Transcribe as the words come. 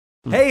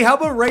Hey, how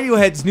about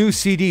Radiohead's new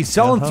CD?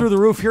 Selling through the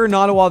roof here in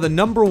Ottawa, the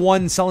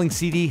 #1 selling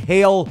CD,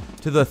 Hail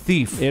to the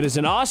Thief. It is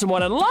an awesome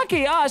one, and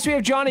lucky us, we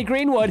have Jonny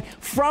Greenwood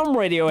from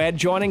Radiohead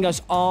joining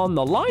us on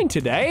the line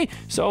today.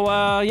 So,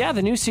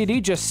 the new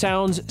CD just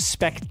sounds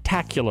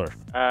spectacular.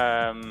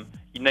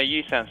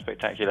 You sound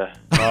spectacular.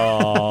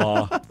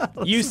 Oh,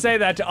 you say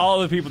that to all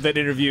the people that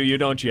interview you,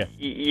 don't you?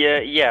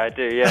 Yeah, I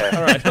do, yeah.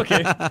 All right,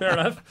 okay, fair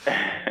enough.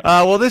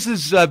 Well, this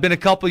has been a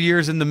couple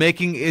years in the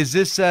making. Is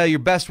this your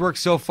best work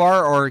so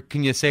far, or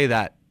can you say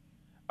that?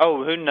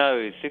 Oh, who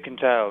knows? Who can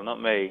tell?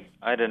 Not me.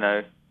 I don't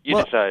know.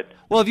 You decide.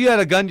 Well, if you had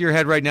a gun to your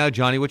head right now,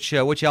 Johnny, which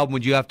album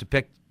would you have to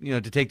pick,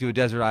 to take to a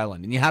desert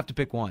island? And you have to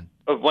pick one.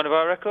 Oh, one of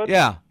our records?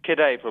 Yeah. Kid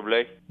A,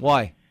 probably.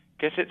 Why?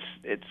 Because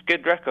it's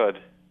good record.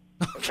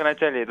 What can I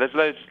tell you? There's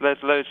loads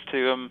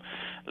to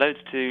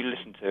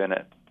listen to in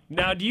it.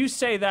 Now, do you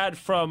say that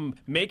from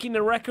making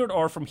the record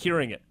or from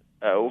hearing it?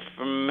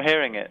 From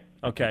hearing it.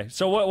 Okay.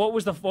 So what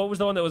was the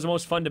one that was the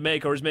most fun to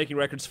make, or is making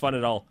records fun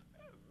at all?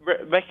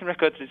 Making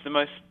records is the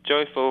most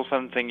joyful,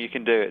 fun thing you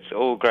can do. It's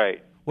all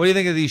great. What do you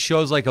think of these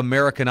shows like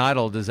American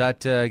Idol? Does that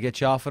get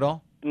you off at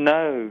all?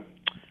 No,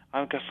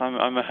 I guess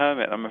I'm a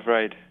hermit. I'm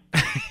afraid.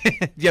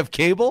 Do you have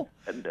cable?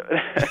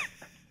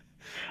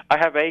 I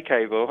have a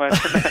cable.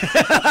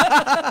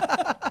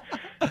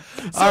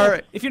 All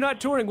right. If you're not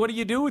touring, what do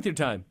you do with your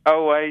time?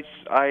 Oh,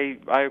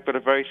 I've got a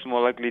very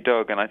small, ugly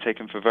dog, and I take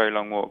him for very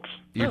long walks.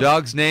 Your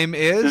dog's name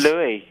is?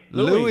 Louis.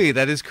 Louis,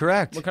 that is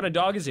correct. What kind of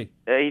dog is he?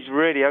 He's a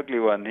really ugly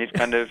one. He's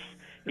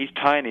he's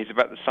tiny. He's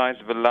about the size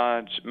of a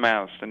large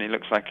mouse, and he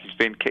looks like he's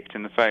been kicked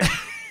in the face.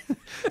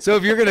 So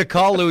if you're going to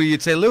call Louis,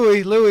 you'd say,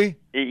 Louis.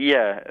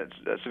 Yeah,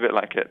 that's a bit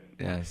like it.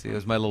 Yeah, see, it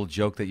was my little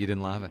joke that you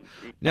didn't laugh at.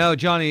 Now,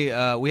 Johnny,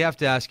 we have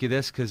to ask you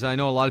this, because I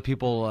know a lot of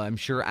people, I'm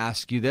sure,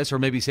 ask you this, or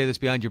maybe say this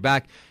behind your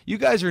back. You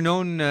guys are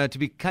known to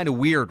be kind of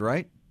weird,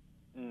 right?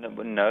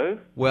 No.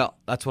 Well,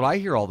 that's what I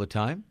hear all the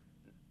time.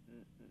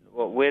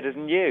 Well, weirder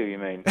than you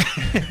mean?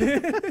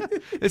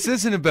 This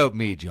isn't about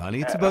me,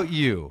 Johnny. It's about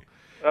you.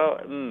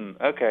 Oh,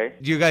 okay.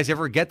 Do you guys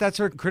ever get that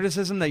sort of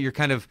criticism that you're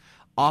kind of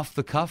off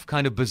the cuff,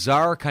 kind of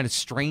bizarre, kind of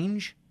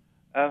strange?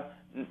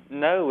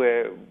 No,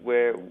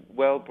 we're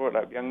well brought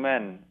up young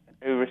men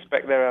who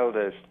respect their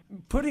elders.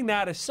 Putting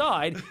that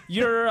aside,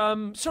 you're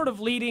sort of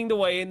leading the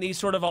way in the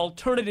sort of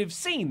alternative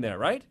scene there,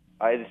 right?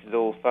 This is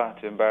all far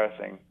too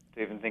embarrassing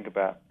to even think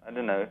about. I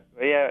don't know.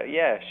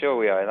 Yeah, sure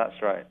we are.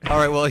 That's right. All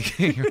right, well,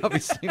 you're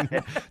obviously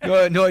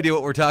no idea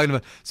what we're talking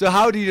about. So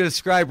how do you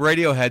describe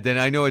Radiohead then?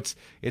 I know it's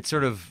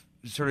sort of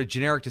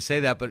generic to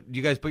say that, but do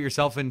you guys put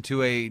yourself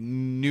into a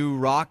new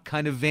rock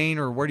kind of vein,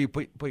 or where do you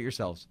put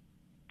yourselves?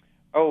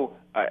 Oh,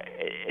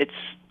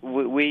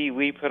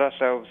 we put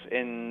ourselves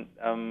in.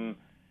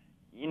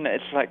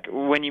 It's like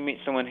when you meet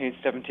someone who's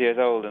 70 years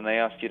old and they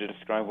ask you to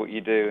describe what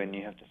you do, and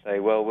you have to say,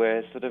 well,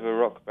 we're sort of a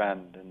rock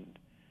band,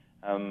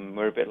 and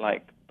we're a bit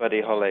like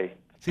Buddy Holly.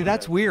 See,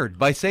 that's weird.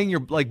 By saying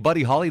you're like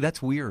Buddy Holly,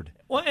 that's weird.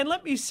 Well, and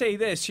let me say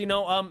this,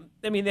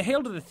 the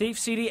Hail to the Thief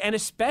CD, and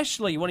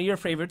especially one of your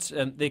favorites,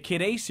 the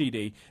Kid A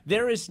CD,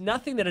 there is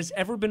nothing that has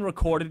ever been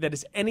recorded that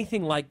is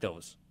anything like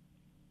those.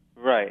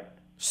 Right.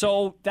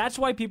 So that's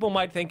why people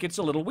might think it's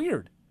a little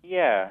weird.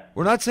 Yeah.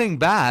 We're not saying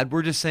bad,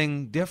 we're just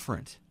saying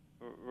different.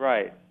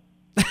 Right.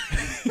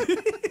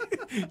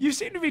 You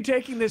seem to be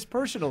taking this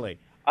personally.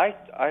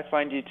 I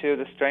find you two of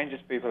the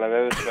strangest people I've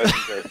ever spoken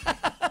to.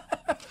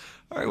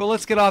 All right, well,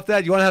 let's get off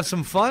that. You want to have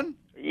some fun?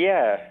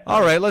 Yeah.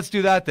 All right, let's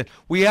do that then.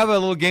 We have a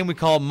little game we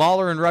call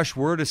Mahler and Rush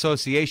Word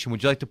Association.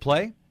 Would you like to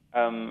play?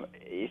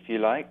 If you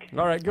like.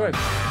 All right, good.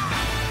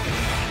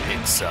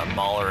 It's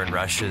Mahler and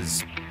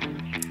Rush's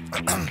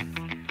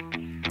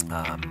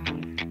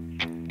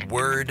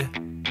word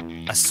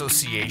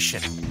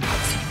association.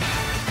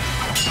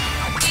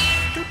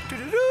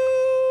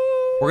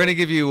 We're going to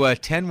give you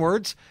 10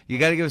 words. You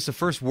got to give us the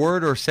first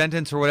word or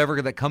sentence or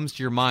whatever that comes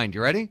to your mind.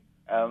 You ready?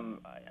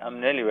 I'm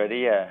nearly ready,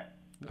 yeah.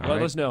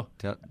 Let us know.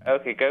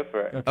 Okay, go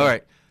for it. Okay. All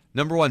right.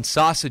 #1,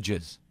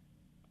 sausages.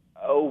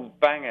 Oh,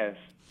 bangers.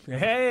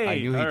 Hey. I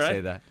knew he'd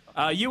say that.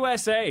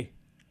 USA.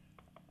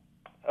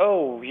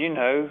 Oh,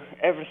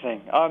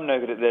 everything. I'm no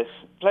good at this.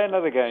 Play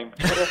another game.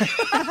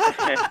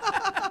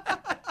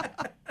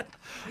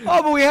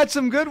 Oh, but we had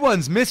some good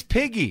ones. Miss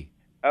Piggy.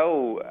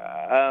 Oh,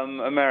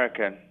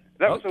 American.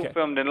 That was all Okay.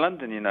 filmed in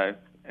London,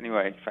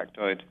 Anyway,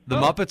 factoid. The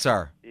Muppets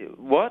are.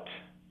 What?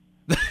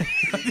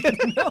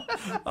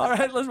 All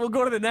right, we'll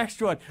go to the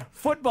next one.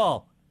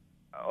 Football.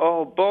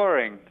 Oh,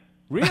 boring.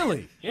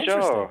 Really?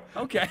 Interesting. Sure.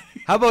 Okay.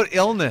 How about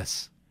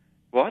illness?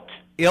 What?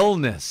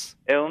 Illness.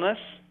 Illness?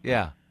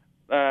 Yeah.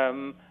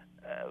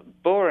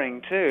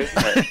 Boring too,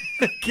 isn't it?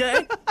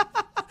 Okay.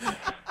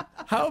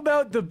 How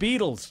about the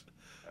Beatles?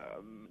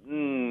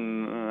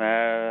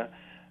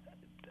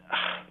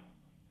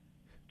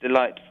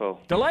 Delightful.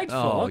 Delightful.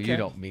 Oh, okay. you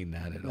don't mean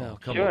that at all.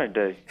 Come Sure I on.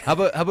 do. How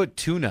about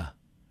tuna?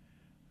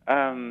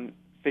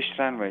 Fish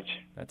sandwich.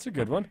 That's a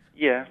good one.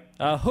 Yeah.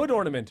 Hood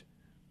ornament.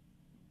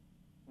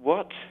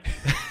 What?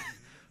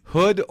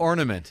 Hood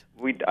ornament.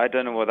 I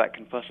don't know what that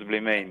can possibly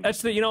mean.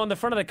 That's the, on the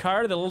front of the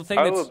car, the little thing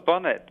Oh, that's... a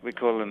bonnet, we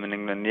call them in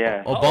England,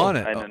 yeah. Oh,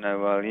 bonnet. I don't know,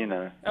 well, you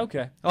know.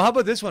 Okay. Oh, how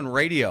about this one?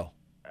 Radio.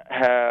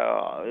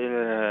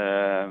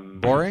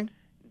 Boring?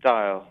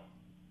 Dial.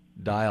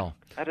 Dial.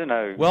 I don't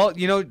know. Well,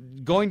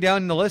 going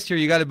down the list here,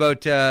 you got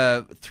about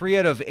 3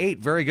 out of 8.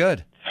 Very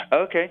good.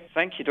 Okay,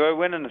 thank you. Do I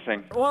win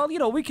anything? Well,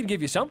 we can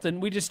give you something.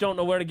 We just don't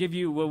know where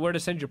to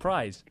send your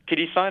prize. Could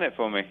you sign it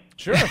for me?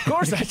 Sure, of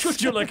course. That's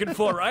what you're looking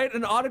for, right?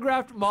 An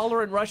autographed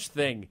Mahler and Rush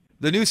thing.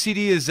 The new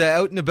CD is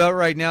out and about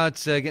right now.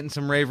 It's getting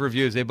some rave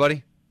reviews. Hey,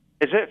 buddy?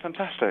 Is it?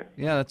 Fantastic.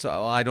 Yeah, that's.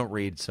 I don't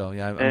read, so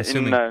yeah, I'm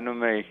assuming. No, not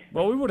me.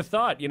 Well, we would have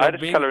thought, I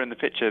just colour in the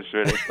pictures,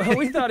 really. Well,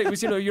 we thought it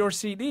was, your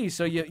CD,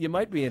 so you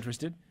might be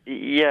interested.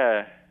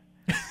 Yeah.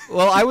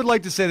 Well, I would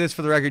like to say this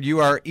for the record. You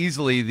are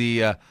easily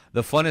the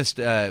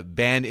funnest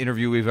band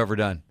interview we've ever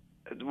done.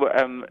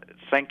 Well,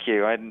 thank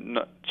you. I'm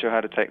not sure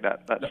how to take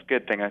that. That's a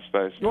good thing, I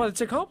suppose. Well,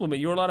 it's a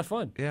compliment. You were a lot of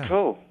fun. Yeah.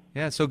 Cool.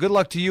 Yeah, so good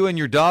luck to you and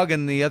your dog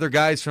and the other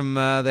guys from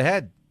the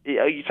Head.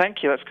 Yeah,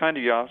 thank you. That's kind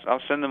of you.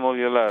 I'll send them all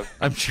your love.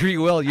 I'm sure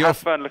you will. Have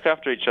fun. Look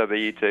after each other,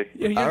 you two.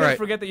 You're going to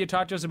forget that you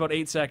talked to us about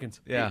 8 seconds.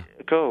 Yeah.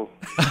 Cool.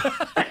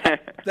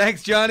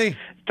 Thanks, Johnny.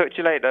 Talk to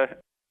you later.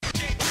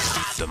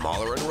 The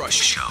Mahler and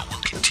Rush Show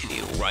will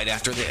continue right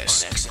after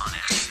this on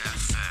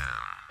XFM.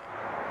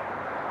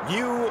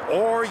 You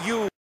or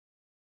you.